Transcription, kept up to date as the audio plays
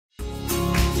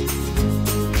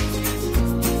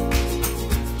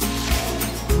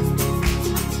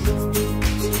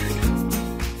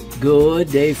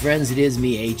Good day, friends. It is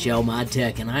me,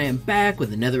 HLModTech, and I am back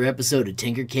with another episode of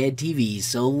Tinkercad TV,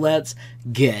 so let's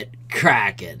get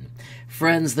cracking.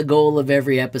 Friends, the goal of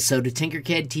every episode of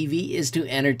Tinkercad TV is to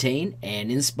entertain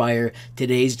and inspire.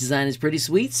 Today's design is pretty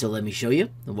sweet, so let me show you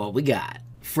what we got.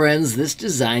 Friends, this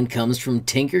design comes from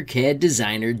Tinkercad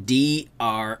designer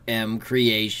DRM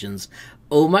Creations.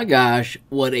 Oh my gosh,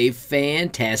 what a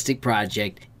fantastic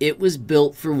project. It was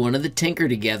built for one of the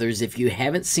TinkerTogethers. If you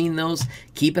haven't seen those,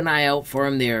 keep an eye out for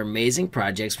them. They are amazing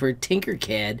projects where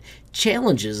Tinkercad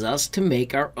challenges us to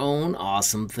make our own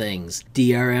awesome things.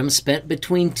 DRM spent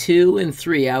between 2 and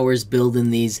 3 hours building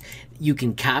these. You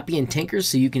can copy and tinker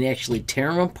so you can actually tear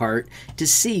them apart to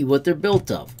see what they're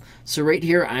built of. So right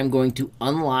here, I'm going to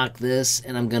unlock this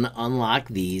and I'm going to unlock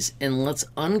these, and let's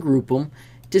ungroup them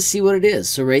to see what it is.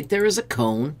 So right there is a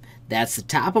cone. That's the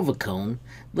top of a cone.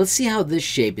 Let's see how this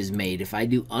shape is made. If I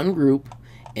do ungroup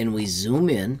and we zoom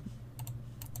in,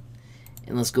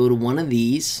 and let's go to one of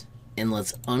these and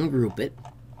let's ungroup it,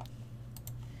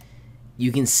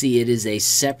 you can see it is a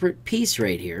separate piece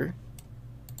right here.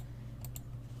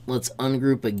 Let's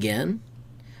ungroup again.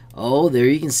 Oh, there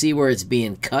you can see where it's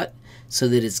being cut so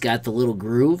that it's got the little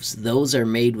grooves. Those are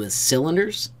made with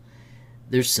cylinders.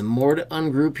 There's some more to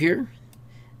ungroup here.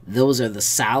 Those are the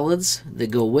solids that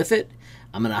go with it.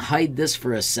 I'm going to hide this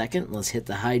for a second. Let's hit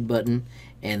the hide button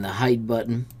and the hide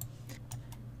button.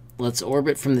 Let's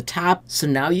orbit from the top. So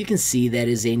now you can see that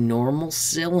is a normal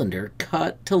cylinder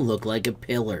cut to look like a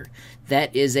pillar.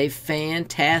 That is a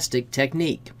fantastic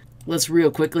technique. Let's real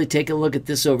quickly take a look at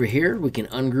this over here. We can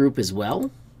ungroup as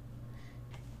well.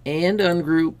 And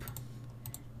ungroup.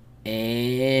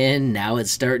 And now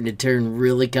it's starting to turn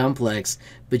really complex,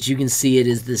 but you can see it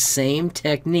is the same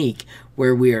technique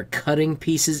where we are cutting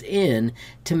pieces in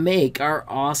to make our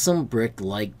awesome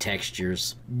brick-like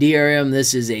textures. DRM,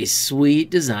 this is a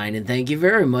sweet design, and thank you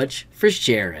very much for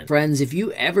sharing. Friends, if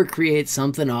you ever create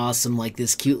something awesome like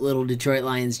this cute little Detroit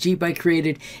Lions Jeep I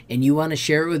created and you want to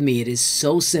share it with me, it is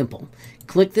so simple.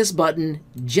 Click this button,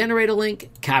 generate a link,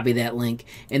 copy that link,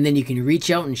 and then you can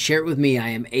reach out and share it with me. I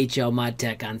am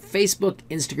HLModTech on Facebook,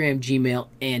 Instagram, Gmail,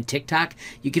 and TikTok.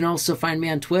 You can also find me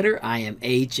on Twitter. I am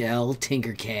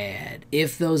HLTinkerCad.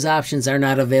 If those options are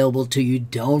not available to you,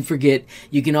 don't forget,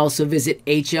 you can also visit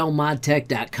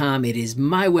HLModTech.com. It is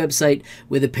my website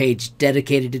with a page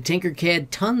dedicated to Tinkercad,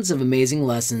 tons of amazing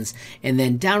lessons, and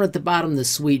then down at the bottom, the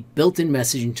sweet built-in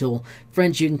messaging tool.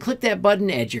 Friends, you can click that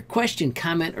button, add your question,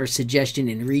 comment, or suggestion,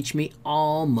 and reach me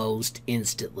almost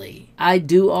instantly. I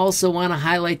do also want to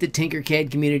highlight the Tinkercad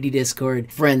Community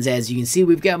Discord. Friends, as you can see,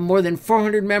 we've got more than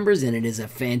 400 members, and it is a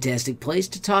fantastic place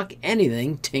to talk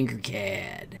anything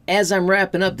Tinkercad. As I'm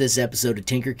wrapping up this episode of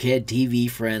Tinkercad TV,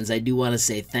 friends, I do want to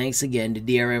say thanks again to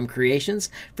DRM Creations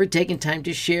for taking time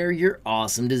to share your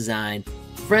awesome design.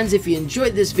 Friends, if you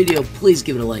enjoyed this video, please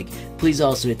give it a like. Please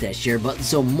also hit that share button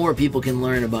so more people can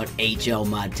learn about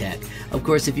HLModTech. Of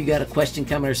course, if you got a question,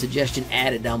 comment, or suggestion,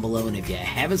 add it down below. And if you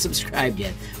haven't subscribed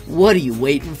yet, what are you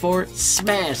waiting for?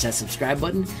 Smash that subscribe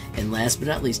button. And last but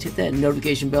not least, hit that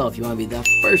notification bell if you want to be the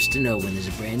first to know when there's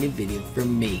a brand new video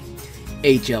from me,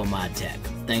 HLModTech.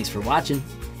 Thanks for watching.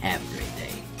 Have a great day.